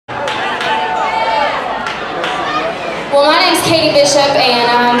Katy Bishop, and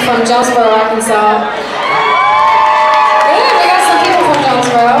I'm from Jonesboro, Arkansas. Yeah, we got some people from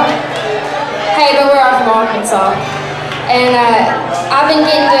Jonesboro. Hey, but we're all from Arkansas. And I've been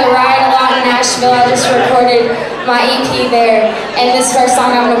getting to ride a lot in Nashville. I just recorded my EP there. And this first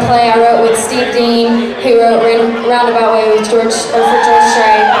song I'm going to play, I wrote with Steve Dean, who wrote Roundabout Way with for George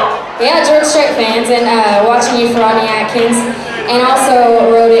Strait. Yeah, George Strait fans, and Watching You for Rodney Atkins. And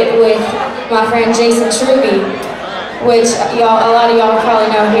also wrote it with my friend Jason Truby, which a lot of y'all probably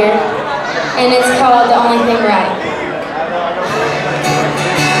know here. And it's called The Only Thing Right.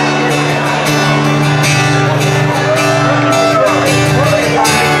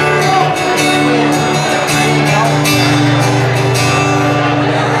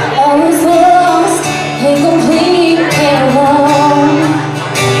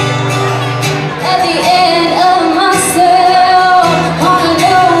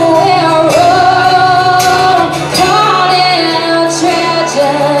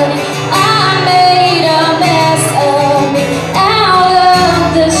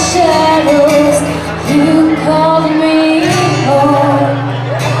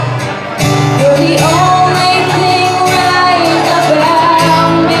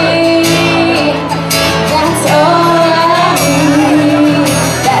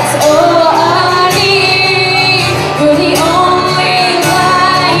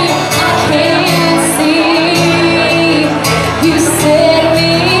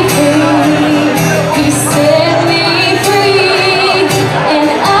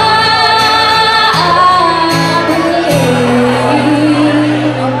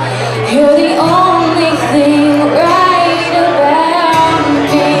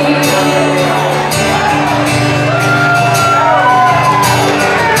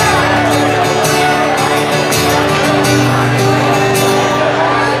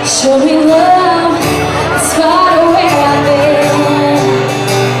 Show me love.